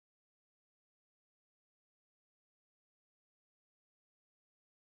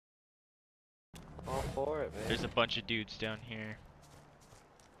for it, man. There's a bunch of dudes down here.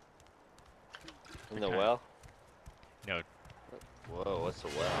 In the well? No. Whoa, what's the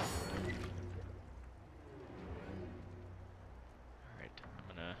well? Alright,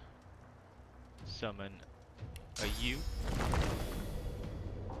 I'm gonna summon a U.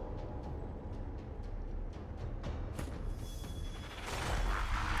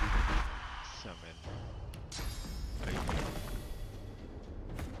 Summon a U.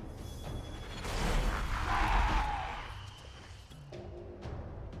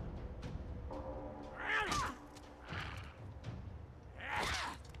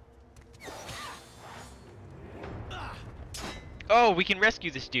 Oh, we can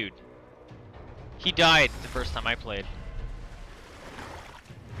rescue this dude. He died the first time I played.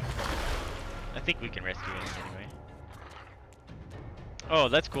 I think we can rescue him anyway. Oh,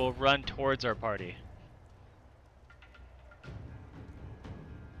 that's cool. Run towards our party.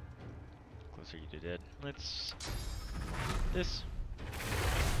 Closer you to dead. Let's... this.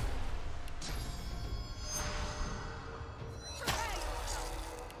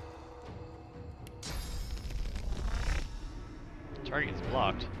 Target is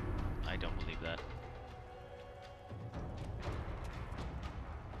blocked. I don't believe that.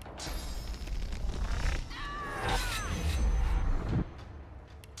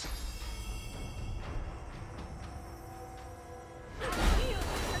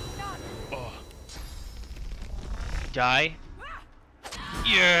 Oh. Die.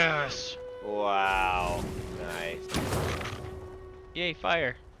 Yes! Wow. Nice. Yay,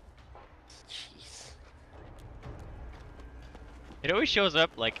 fire. Jeez. It always shows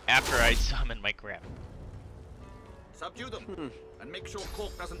up like after I summon my crap. Subdue them and make sure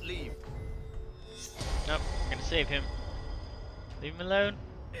Cork doesn't leave. Nope, I'm gonna save him. Leave him alone.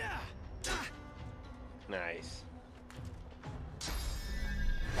 Nice.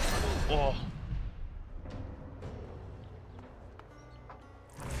 Oh.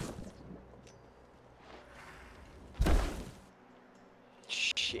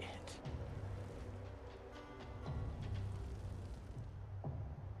 Shit.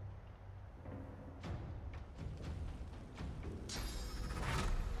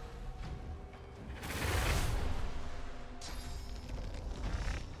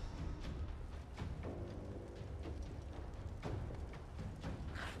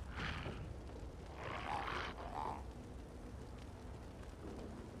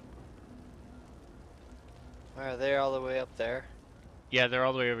 Are they all the way up there? Yeah, they're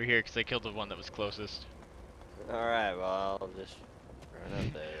all the way over here because I killed the one that was closest. Alright, well, I'll just run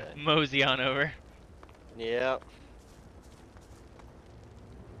up there then. Mosey on over. Yep.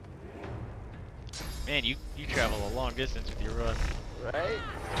 Man, you travel a long distance with your run. Right?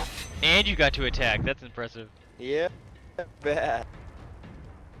 And you got to attack. That's impressive. Yep. Bad.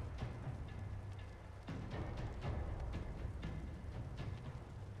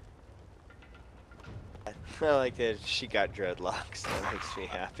 I like that she got dreadlocks. That makes me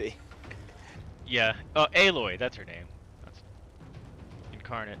happy. Yeah. Oh, Aloy. That's her name. That's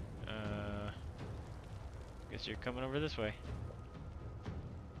incarnate. Guess you're coming over this way.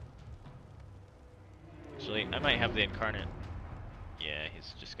 Actually, I might have the incarnate. Yeah,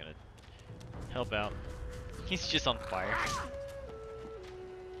 he's just gonna help out. He's just on fire.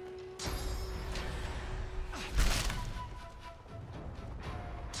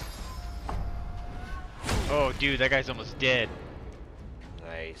 Oh, dude, that guy's almost dead.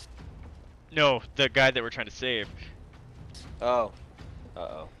 Nice. No, the guy that we're trying to save. Oh.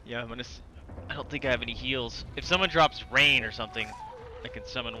 Uh-oh. Yeah, I don't think I have any heals. If someone drops rain or something, I can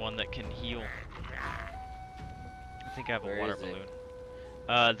summon one that can heal. I think I have Where a water is it?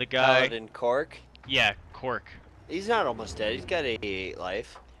 balloon. The guy. Paladin Cork? Yeah, Cork. He's not almost dead. He's got 88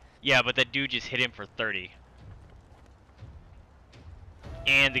 life. Yeah, but that dude just hit him for 30.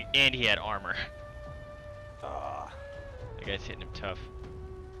 And he had armor. Ah. The guy's hitting him tough.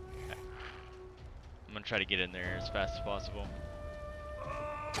 I'm gonna try to get in there as fast as possible.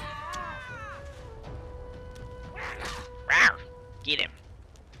 Rawr! Get him.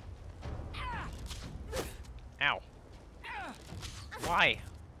 Ow. Why?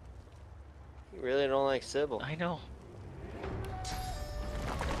 You really don't like Sybil. I know.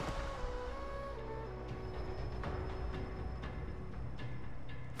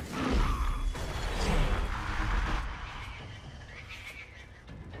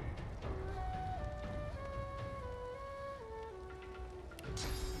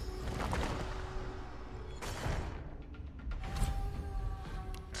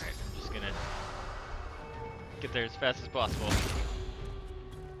 Get there as fast as possible.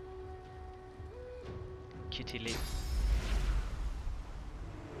 Kitty leap.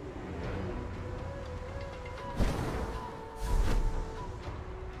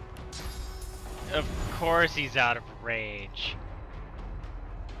 course he's out of range.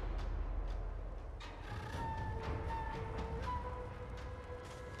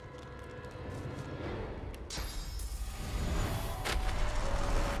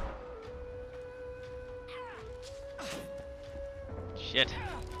 Shit.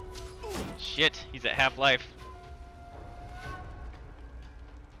 Shit, he's at half life.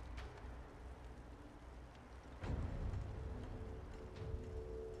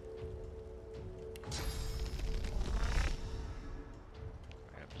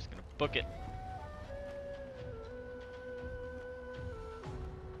 Alright, I'm just gonna book it.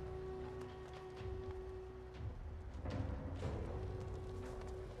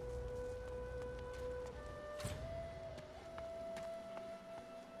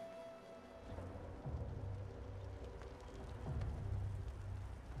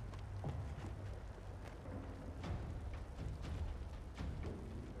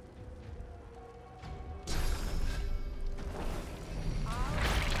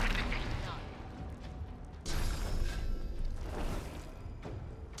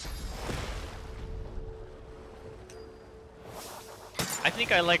 I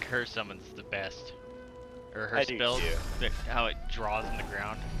think I like her summons the best. Or her I do spells, too. how it draws in the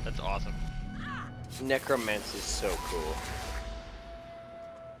ground. That's awesome. Necromancy is so cool.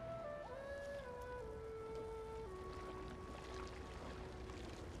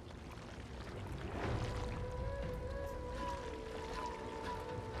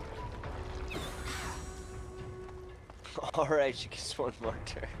 Alright, she gets one more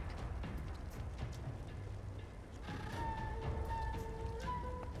turn.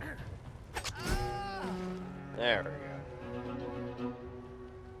 There we go.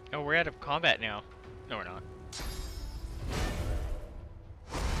 Oh, we're out of combat now. No, we're not.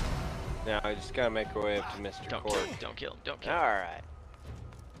 Now I just gotta make our way up to Mr. Don't Cork. kill him, don't kill him, don't kill him. Alright.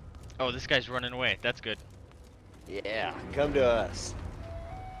 Oh, this guy's running away. That's good. Yeah, come to us.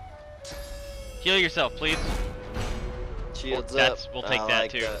 Heal yourself, please. Shields That's- up. we'll take I that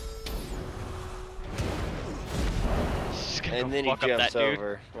like too. Just gonna And go then he fuck up jumps that dude.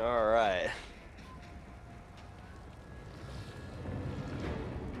 over. Alright.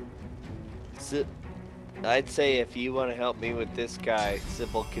 So, I'd say if you want to help me with this guy,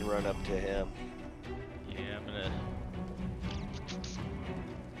 Sybil can run up to him. Yeah, I'm gonna.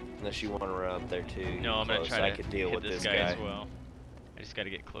 Unless you want to run up there too. No, I'm gonna close. try I to could deal hit with this this guy guy. as well. I just gotta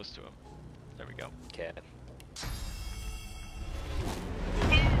get close to him. There we go. Okay.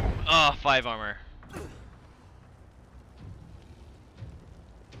 Oh, 5 armor.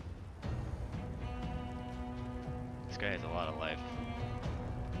 This guy has a lot of life.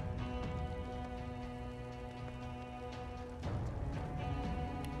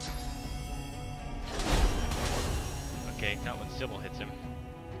 Okay, not when Sybil hits him.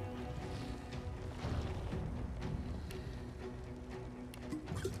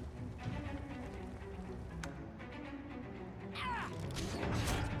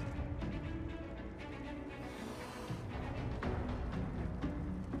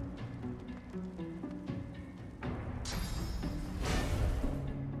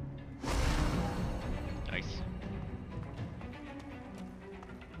 Nice.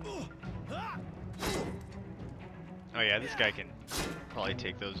 Oh yeah, this guy can probably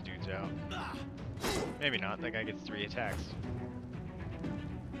take those dudes out. Maybe not, that guy gets 3 attacks.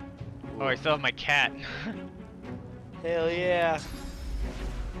 Oh, I still have my cat. Hell yeah.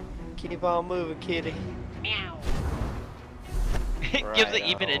 Keep on moving, kitty. Meow. It gives it Right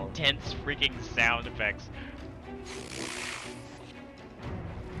even on. intense freaking sound effects.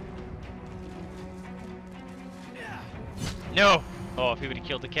 No! Oh, if he would have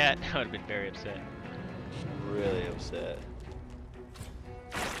killed the cat, I would have been very upset. Really upset.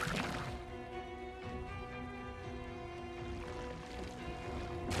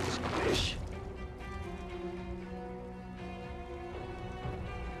 Squish.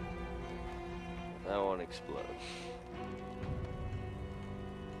 That won't explode.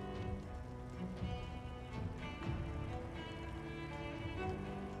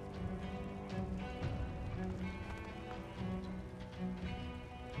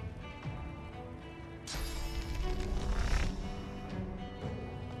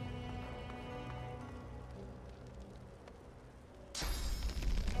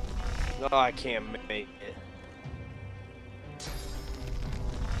 Oh, I can't make it.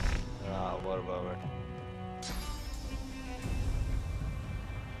 Ah, what a bummer.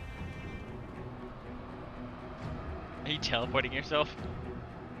 Are you teleporting yourself?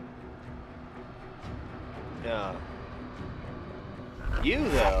 No. You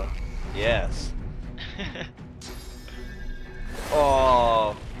though? Yes.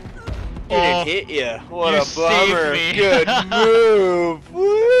 Oh. Didn't hit you. What you a bummer. saved me. Good move.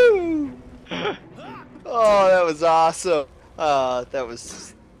 Woo! Oh, that was awesome. That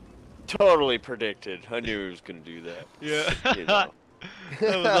was totally predicted. I knew he was gonna do that. Yeah. You know.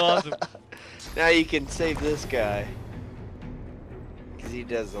 That was awesome. Now you can save this guy. Because he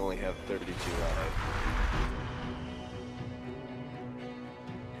does only have 32 life.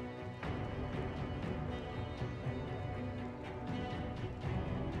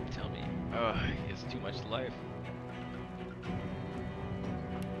 Tell me. Oh, he has too much life.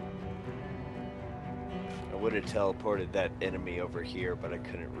 I would have teleported that enemy over here, but I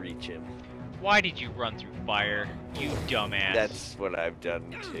couldn't reach him. Why did you run through fire, you dumbass? That's what I've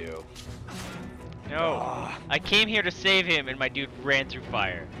done too. No. Ah. I came here to save him and my dude ran through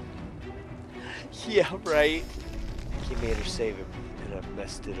fire. Yeah, right. He made her save him, and I've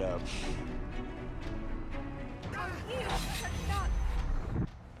messed it up.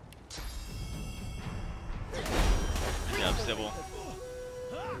 Good job, Sybil.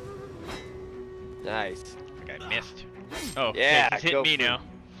 Nice. I think I missed. Oh, Yeah, he's hitting go me for- now.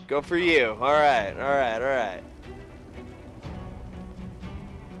 Go for you. Alright, alright, alright.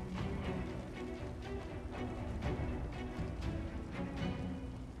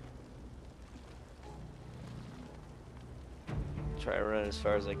 Try to run as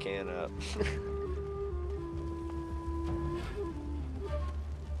far as I can up.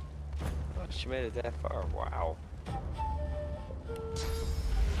 Oh, she made it that far. Wow.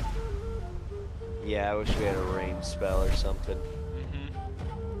 Yeah, I wish we had a rain spell or something.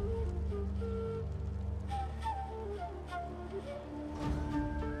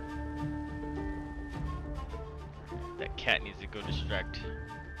 That cat needs to go distract.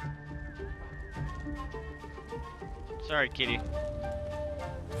 Sorry, kitty.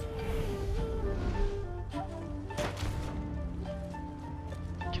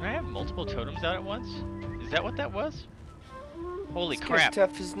 Can I have multiple totems out at once? Is that what that was? Holy This crap. guy's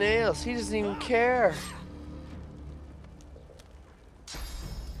tough as nails. He doesn't even care.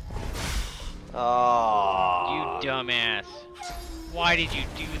 Oh. You dumbass. Why did you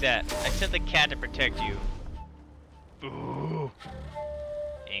do that? I sent the cat to protect you. Ooh.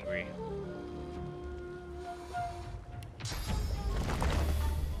 Angry.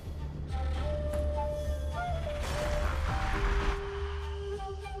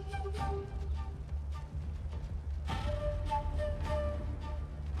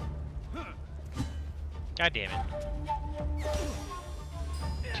 God damn it.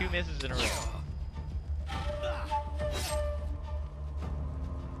 2 misses in a row.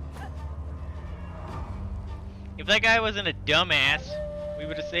 If that guy wasn't a dumbass, we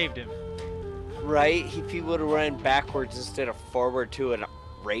would have saved him. Right? If he would have run backwards instead of forward to a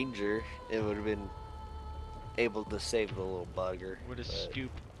ranger, it would have been able to save the little bugger. What a but-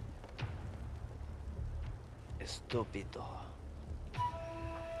 stoop. Estúpido.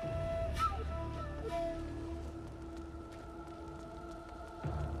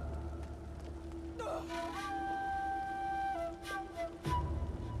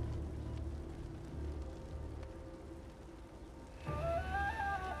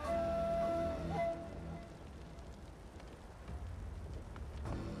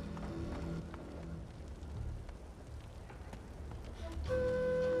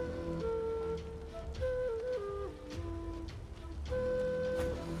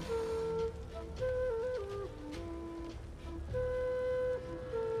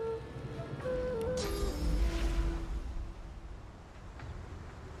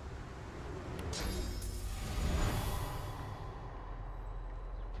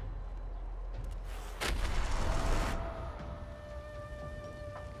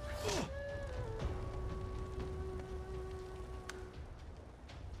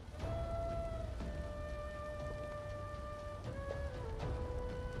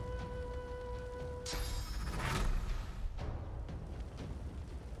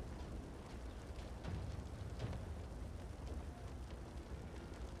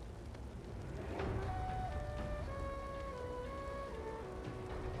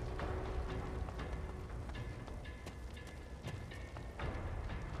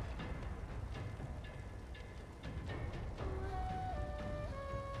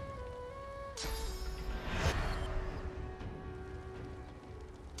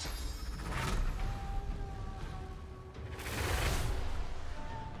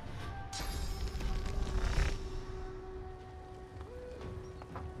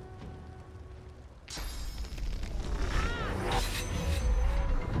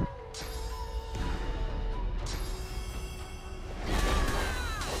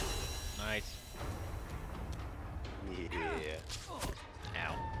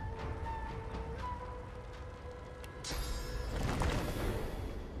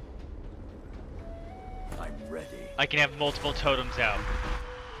 ready. I can have multiple totems out.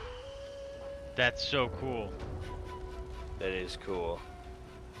 That's so cool. That is cool.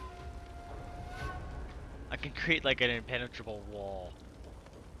 I can create like an impenetrable wall.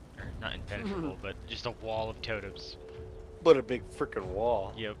 Or not impenetrable, but just a wall of totems. What a big freaking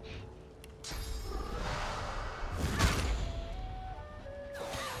wall. Yep.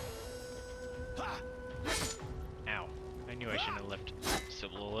 Ow. I knew I shouldn't have left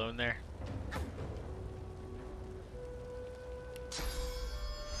Sybil alone there.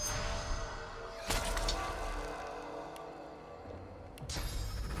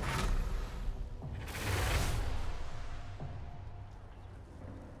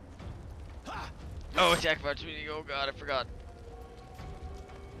 Oh, attack of opportunity. Oh god, I forgot.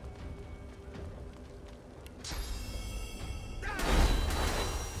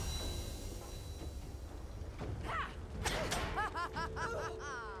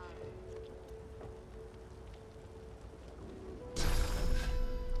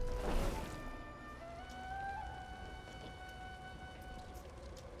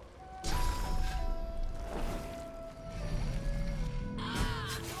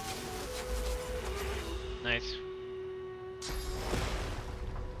 Nice.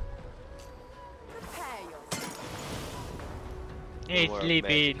 Hey, more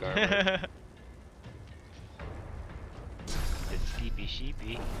sleeping. magic armor. The sleepy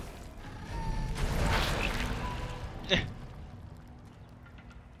sheepy.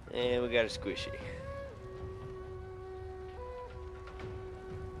 And we got a squishy.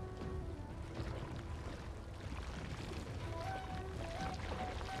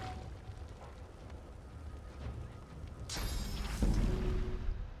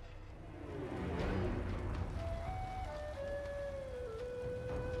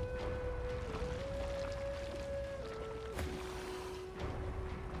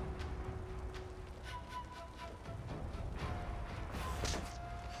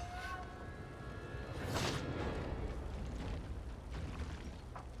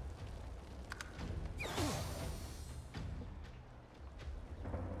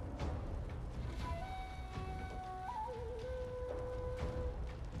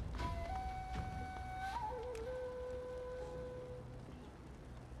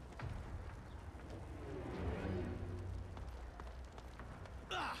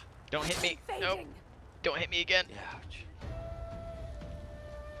 Don't hit me. Nope. Don't hit me again. Ouch.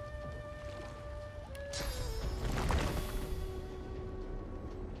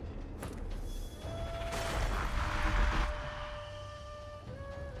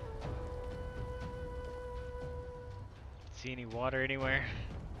 See any water anywhere?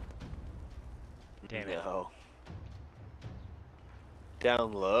 Damn it. No.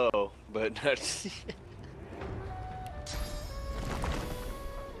 Down low, but not.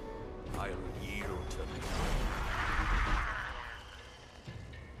 I'll yield to me.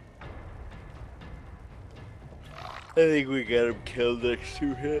 I think we got him killed next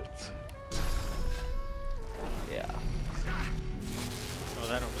 2 hits. Yeah. Oh,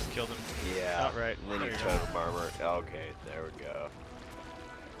 that almost killed him. Yeah. Outright. And then There he you go. totem armor. Okay, there we go.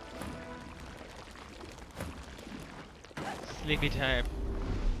 Sleepy time.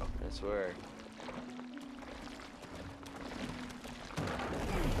 I swear.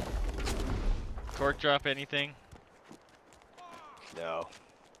 Cork drop anything? No.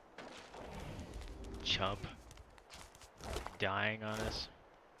 Chump. Dying on us.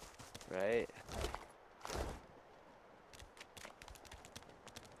 Right?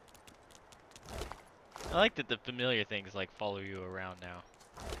 I like that the familiar things like follow you around now.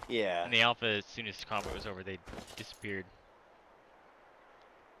 Yeah. In the alpha, as soon as combat was over, they disappeared.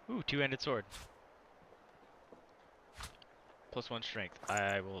 Ooh, two-handed sword. +1 strength.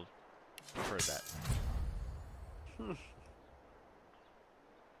 I will prefer that.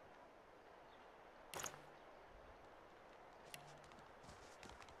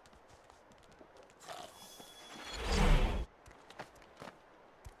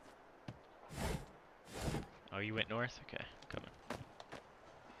 Oh, you went north? Okay, I'm coming.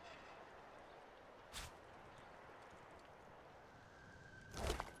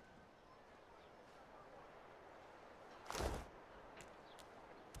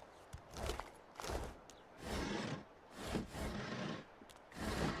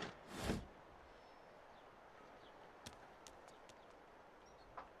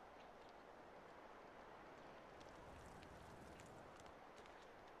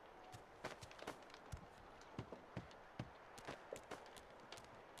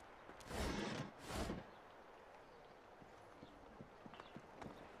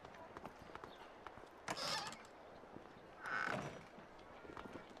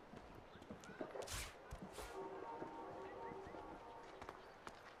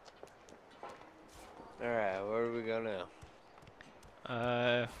 Alright, where do we go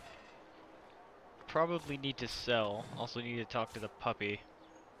now? Probably need to sell. Also need to talk to the puppy.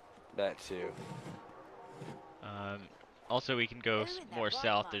 That too. Also we can go more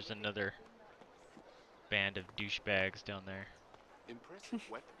south. There's another band of douchebags down there. Impressive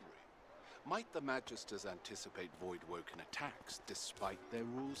weaponry. Might the Magisters anticipate Void-Woken attacks despite their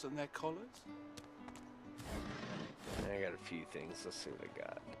rules and their collars? I got a few things. Let's see what I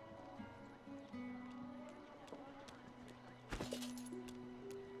got.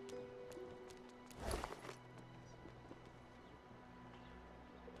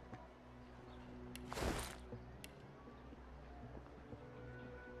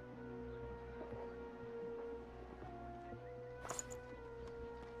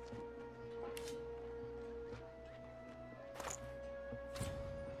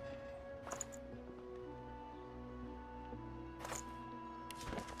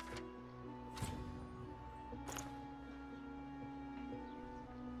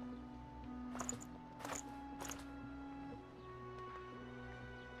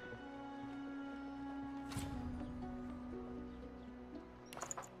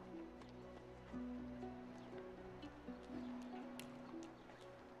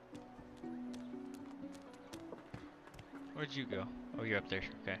 Where'd you go? Oh, you're up there.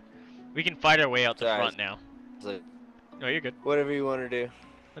 Okay. We can fight our way out the Sorry. front now. No, you're good. Whatever you want to do.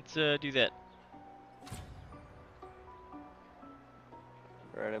 Let's do that.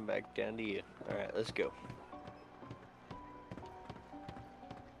 Running back down to you. Alright, let's go.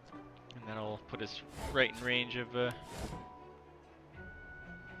 And that'll put us right in range of Oh,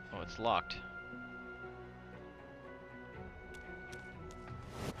 it's locked.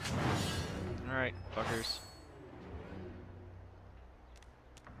 Alright, fuckers.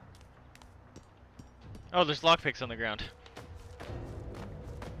 Oh, there's lockpicks on the ground.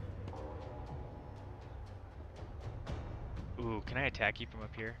 Ooh, can I attack you from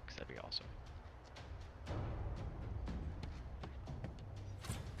up here? Because that'd be awesome.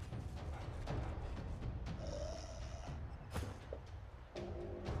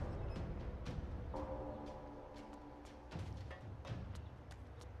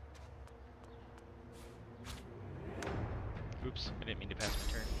 Oops, I didn't mean to pass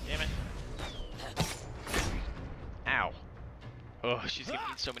my turn. Damn it. Ow. Oh, she's giving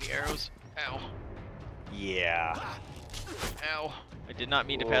me so many arrows. Ow. Yeah. Ow. I did not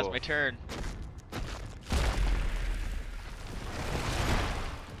mean to pass my turn.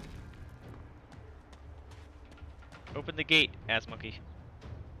 Open the gate, ass monkey.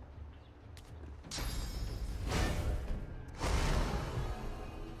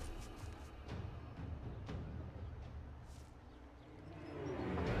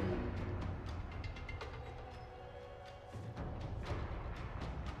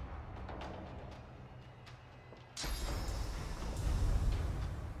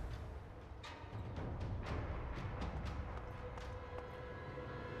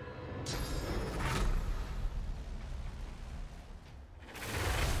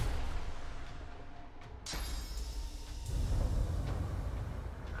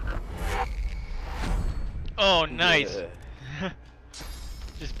 Oh, nice. Yeah.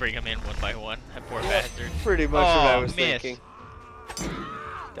 Just bring them in one by one. That poor bastard. Pretty much what I was miss. thinking.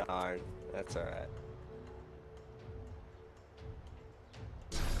 Darn. That's alright.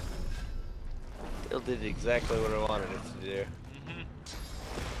 Still did exactly what I wanted it to do. Mm-hmm.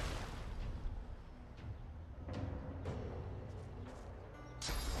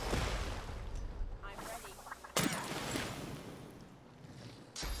 I'm ready.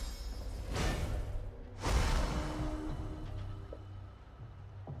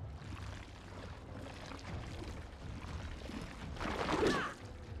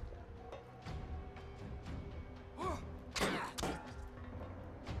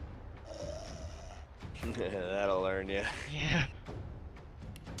 That'll learn you. Yeah.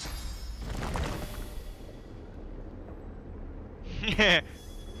 Yeah.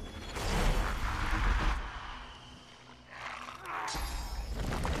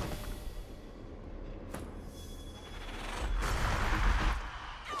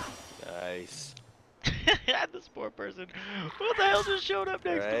 Nice. This poor person. What the hell just showed up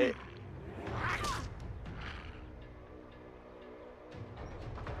next to me? Right?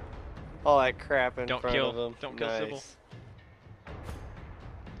 All that crap in Don't front kill. of him. Don't kill nice. Sybil.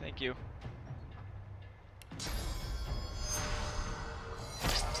 Thank you.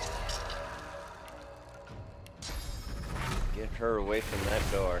 Get her away from that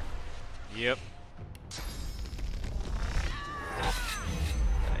door. Yep.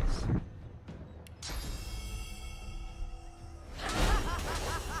 Nice.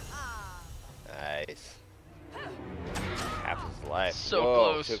 Nice. life. So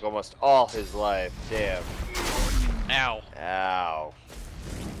Whoa, close. took almost all his life. Damn. Ow. Ow.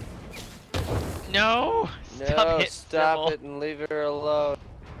 No! Stop No, hitting stop Sybil. it and leave her alone.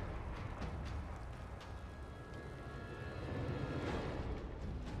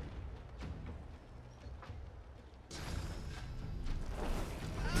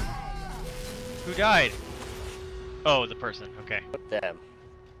 Who died? Oh, the person. Okay. Them.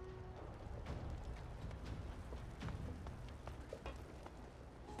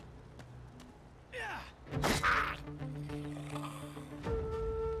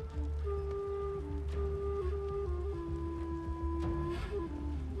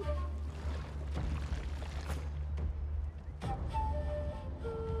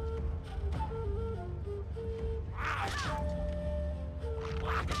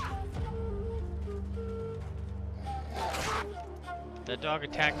 That dog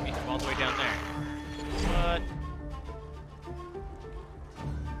attacked me from all the way down there.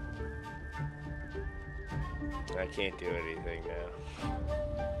 What? I can't do anything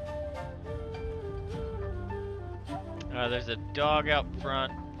now. There's a dog out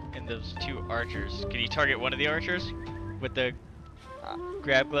front and those two archers. Can you target one of the archers with the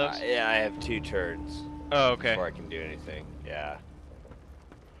grab gloves? Yeah, I have 2 turns Oh, okay. before I can do anything. Yeah.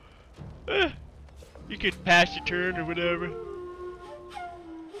 You could pass your turn or whatever.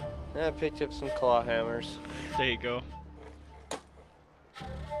 I picked up some claw hammers. There you go.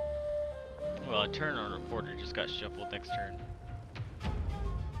 Well, a turn on reporter just got shuffled next turn.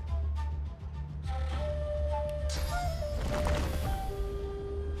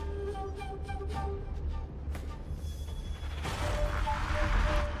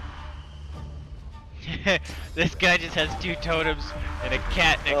 This guy just has 2 totems and a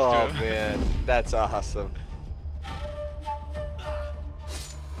cat next to Oh him. man, that's awesome.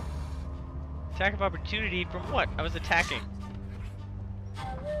 Attack of opportunity from what? I was attacking.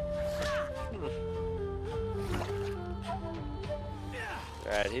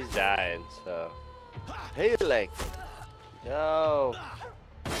 Alright, he's dying, so. Healing! No!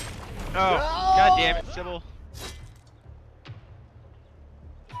 Oh, god damn it, Sybil.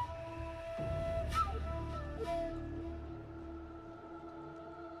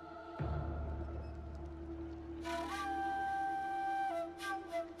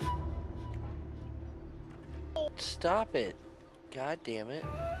 Stop it! God damn it.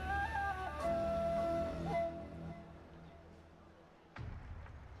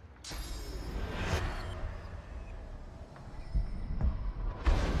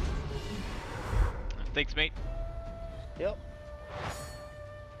 Thanks, mate. Yep.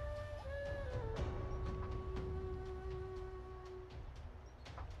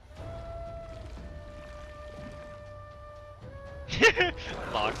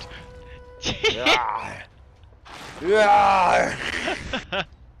 Locked. Ah. Ah.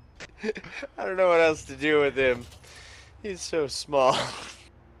 I don't know what else to do with him. He's so small.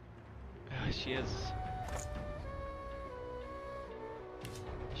 She is.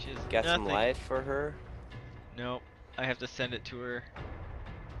 She is Got some nothing. light for her? Nope. I have to send it to her.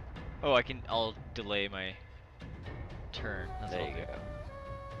 Oh, I'll delay my turn. That's There what you I'll do. go.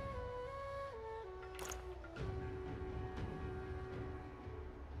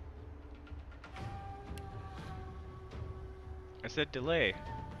 I said delay.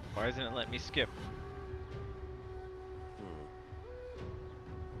 Why isn't it letting me skip?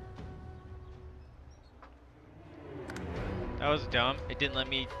 That was dumb. It didn't let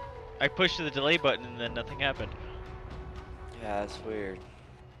me. I pushed the delay button and then nothing happened. Yeah, that's weird.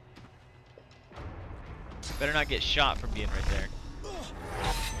 Better not get shot from being right there.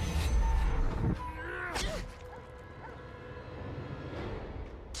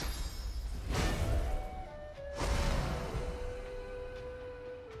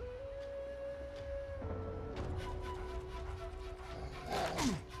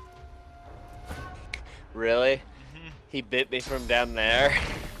 Really? Mm-hmm. He bit me from down there?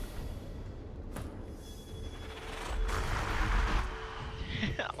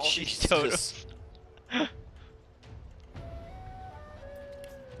 All these Jesus. totems. I'll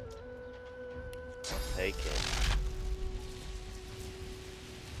take it.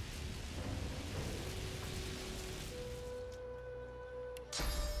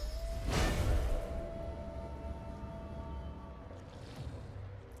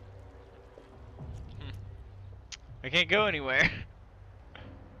 I can't go anywhere.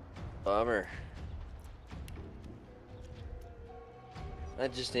 Bummer.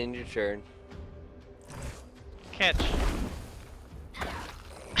 That just ended your turn. Catch.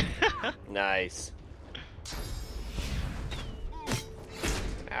 Nice.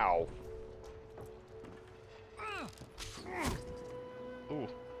 Ow.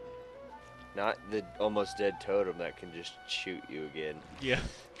 Not the almost dead totem that can just shoot you again. Yeah.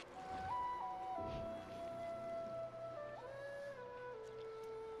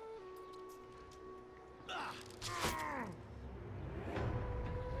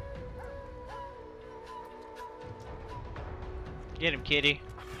 Get him, kitty.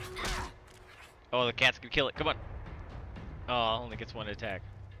 Oh, the cat's gonna kill it. Come on. Oh, only gets one attack.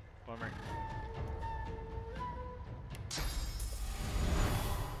 Bummer.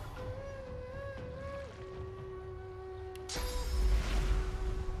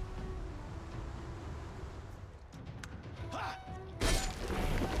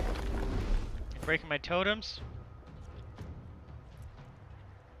 You're breaking my totems?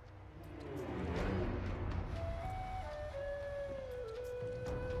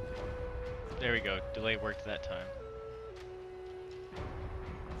 There we go. Delay worked that time.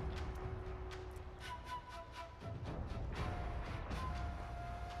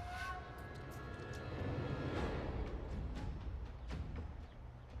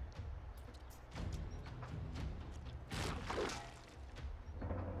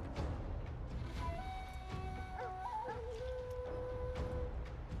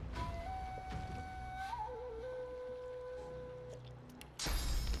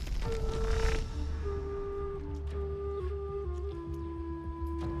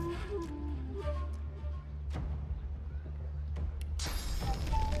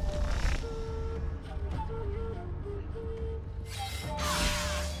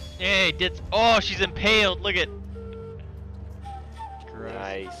 Yay, did. Oh, she's impaled. Look at. Gross.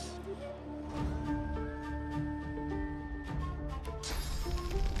 Nice.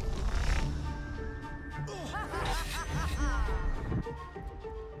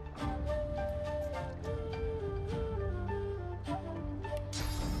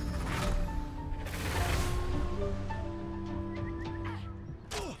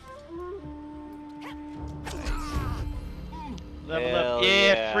 Level Hell up.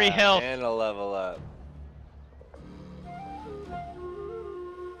 Yeah, free health. And a level up.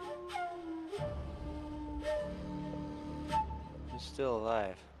 He's still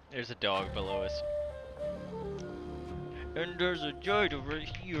alive. There's a dog below us. And there's a giant over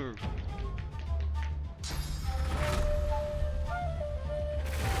here.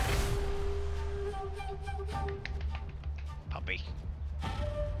 Puppy.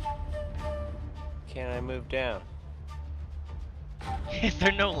 Can I move down? Is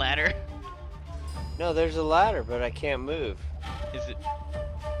there no ladder? No, there's a ladder, but I can't move. Is it?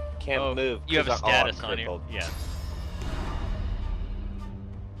 Can't Oh, move. you have a 'cause I'm status on you. crippled. Yeah.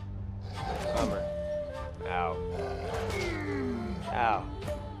 Bummer. Ow. Ow.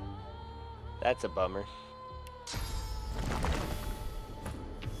 That's a bummer.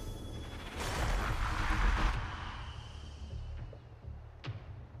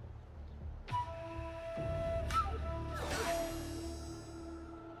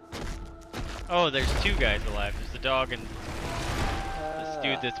 Oh, there's two guys alive. There's the dog and this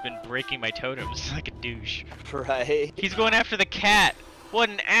dude that's been breaking my totems like a douche. Right? He's going after the cat. What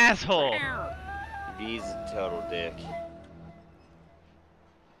an asshole. He's a total dick.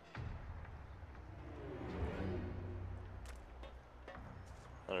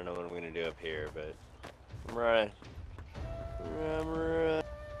 I don't know what I'm gonna do up here, but I'm running. I'm running.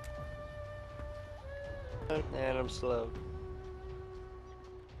 And I'm slow.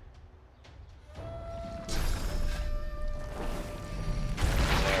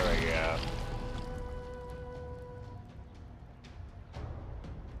 There we go.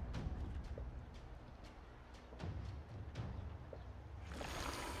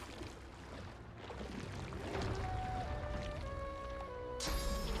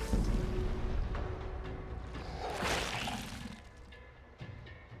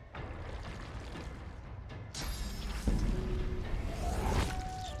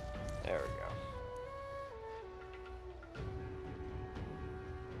 There we go.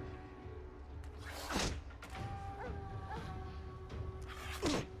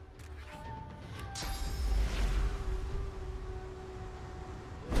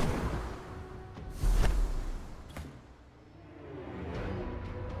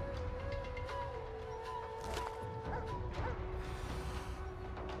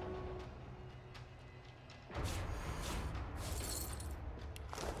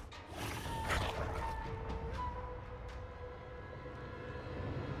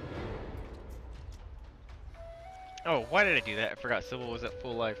 Oh, why did I do that? I forgot Sybil was at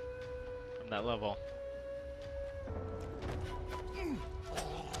full life from that level.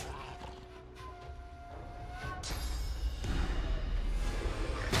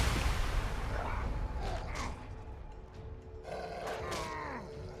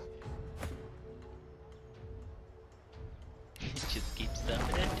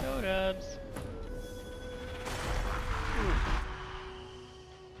 Totems.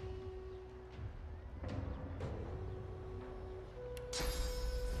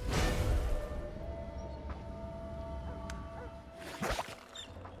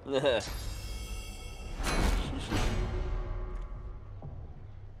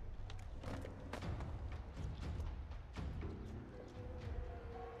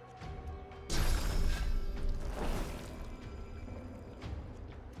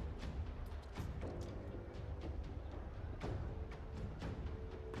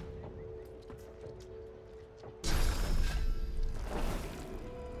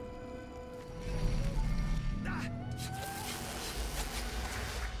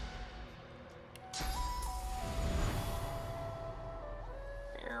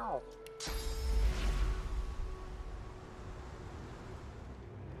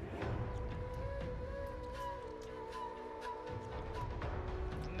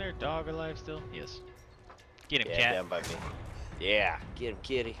 Isn't there a dog alive still? Yes. Get him, Yeah, cat. down by me. Yeah, get him,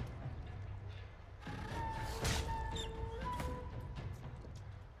 kitty.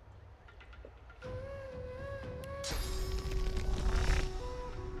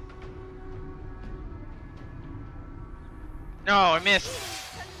 No, I missed.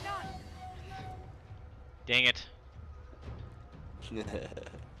 Dang it.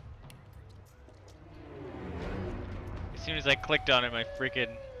 As soon as I clicked on it, my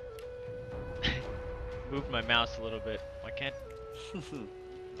freaking moved my mouse a little bit. Why can't?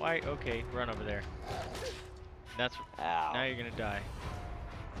 Why? Okay, run over there. That's. Ow. Now you're gonna die.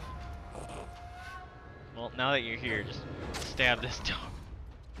 Well, now that you're here, just stab this dog.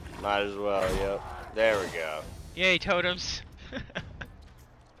 Might as well, yep. There we go. Yay, totems!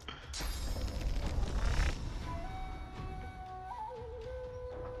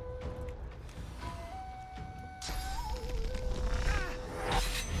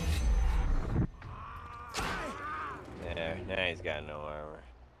 There, now he's got no armor.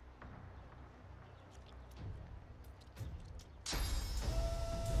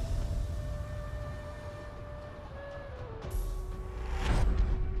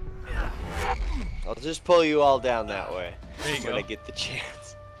 I'll just pull you all down that way. There you when go. I get the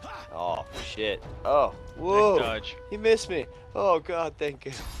chance. Oh, shit. Oh, whoa. Nice dodge. He missed me. Oh, God, thank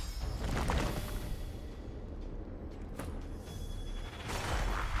you.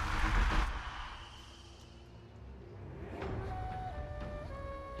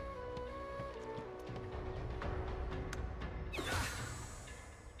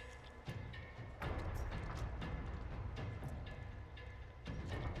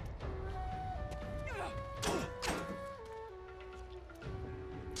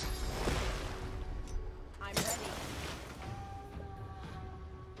 I'm ready.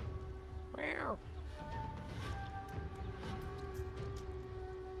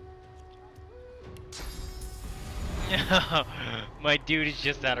 My dude is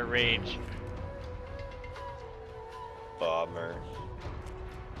just out of range. Bummer.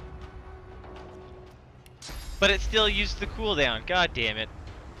 But it still used the cooldown. God damn it.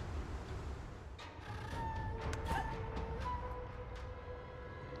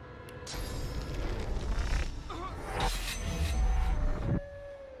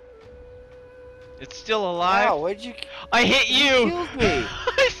 It's still alive. Wow, what'd you... I hit you. You killed me.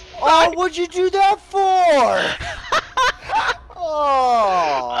 Oh, what'd you do that for?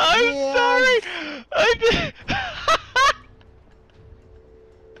 Oh, I'm man. sorry. I did.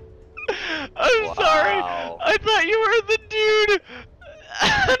 I'm sorry. Wow. I thought you were the dude.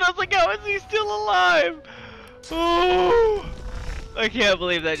 And I was like, how is he still alive? Oh, I can't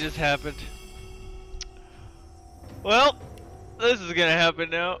believe that just happened. Well, this is gonna happen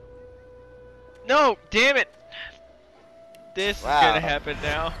now. No, damn it. This is Wow. gonna happen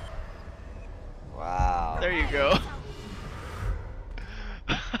now. Wow. There you go.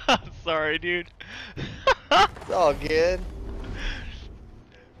 I'm sorry, dude. It's all good.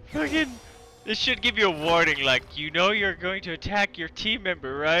 Fucking, this should give you a warning, like, you know you're going to attack your team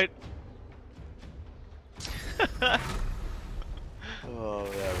member, right? Oh,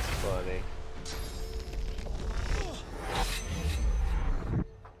 that was funny.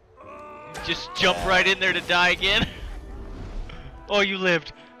 Just jump right in there to die again. Oh, you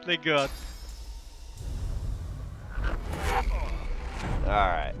lived. Thank God.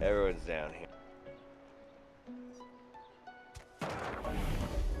 Alright, everyone's down here.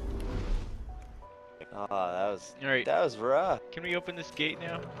 Oh, Alright. that was rough. Can we open this gate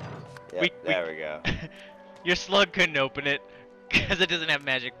now? Yep, there we go. Your slug couldn't open it because it doesn't have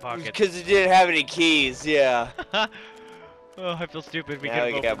magic pockets. Because it didn't have any keys, yeah. Oh, I feel stupid. We Now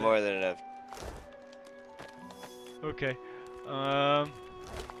could we got more than enough. Okay.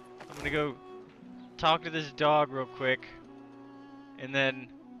 gonna go talk to this dog real quick, and then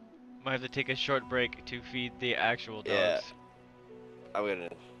might have to take a short break to feed the actual Yeah. dogs. I'm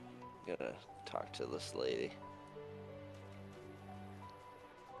gonna talk to this lady.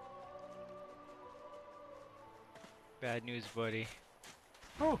 Bad news, buddy.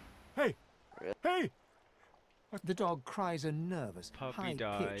 Oh, hey! Really? Hey! The dog cries a nervous, Puppy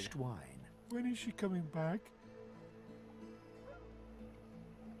died. high-pitched whine. When is she coming back?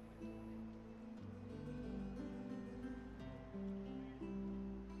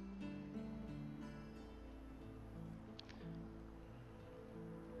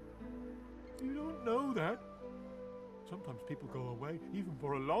 You don't know that. Sometimes people go away, even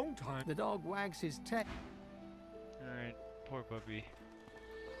for a long time. The dog wags his tail. Alright, poor puppy.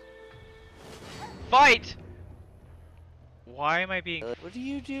 Fight! Why am I being... What are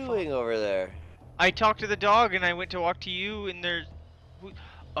you doing over there? I talked to the dog and I went to walk to you and there's...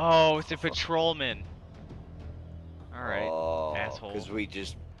 Oh, it's a patrolman. Alright, Oh, asshole. because we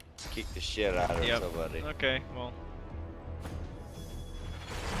just kicked the shit out of Yep. somebody. Okay, well.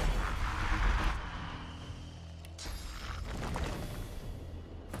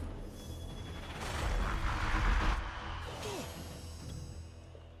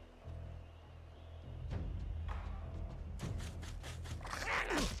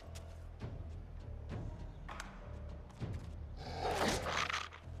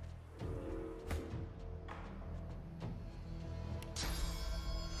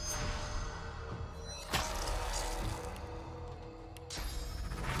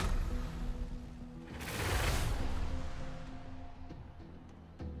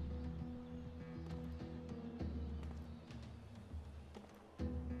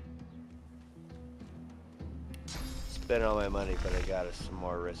 Spent all my money, but I got us some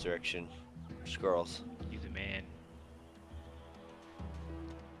more resurrection scrolls. You the man.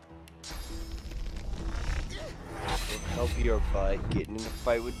 It'll help your butt getting in a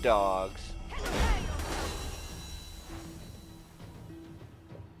fight with dogs.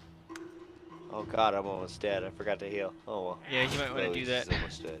 Oh god, I'm almost dead. I forgot to heal. Oh well. Yeah, you might want to do He's that.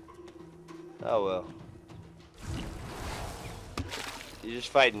 almost dead. Oh well. You're just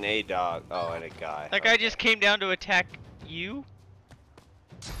fighting a dog. Oh, and a guy. That guy just came down to attack you?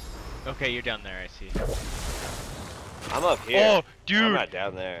 Okay, you're down there, I see. I'm up here. Oh, dude! I'm not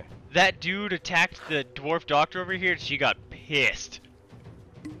down there. That dude attacked the dwarf doctor over here and she got pissed.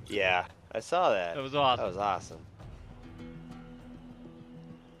 Yeah, I saw that. That was awesome. That was awesome.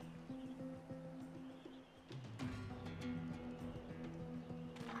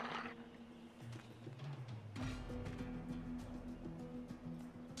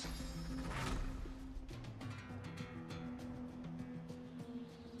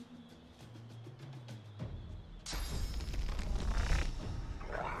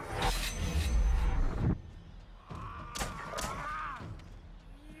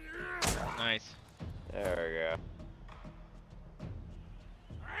 Nice. There we go.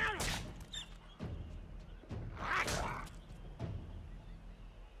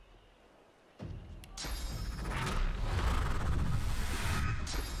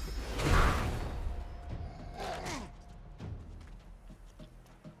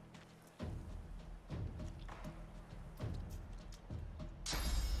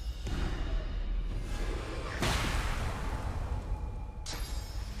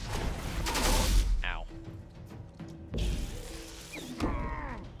 Ow.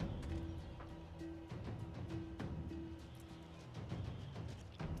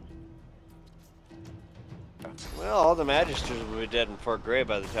 Well, all the Magisters will be dead in Fort Grey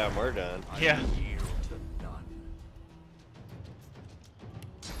by the time we're done. Yeah. Yield to none.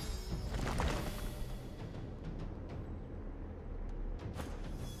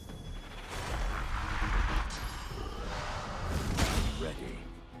 Ready.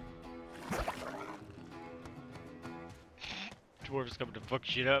 Dwarf's coming to fuck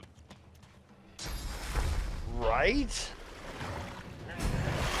shit up. Right?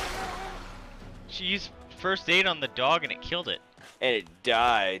 She used first aid on the dog and it killed it. And it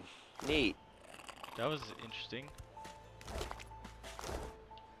died. Neat. That was interesting.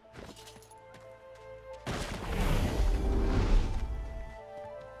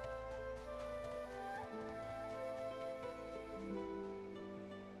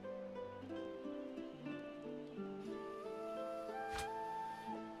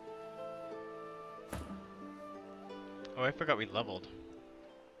 Oh, I forgot we leveled.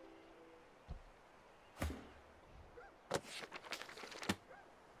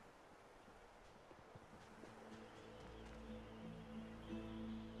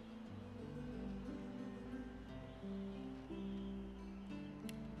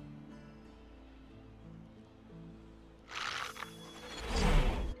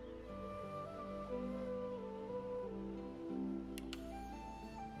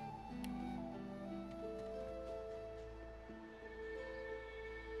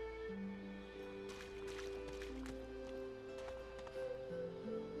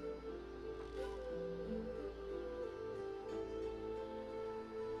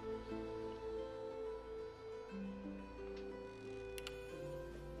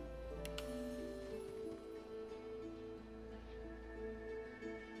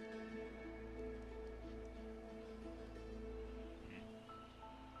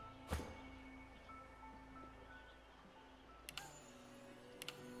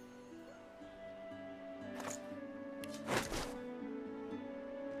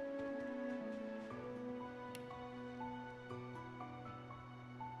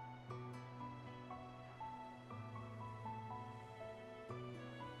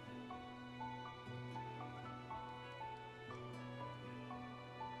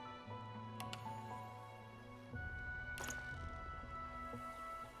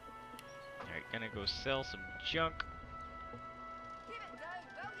 Gonna go sell some junk.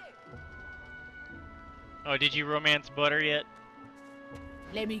 Oh, did you romance Butter yet?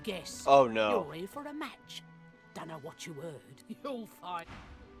 Let me guess. Oh no. You're here for a match. Don't know what you heard. You'll find.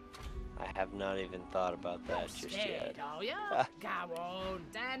 I have not even thought about that just yet. Scared, are ya? Go on,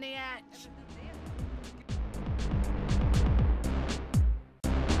 down the hatch.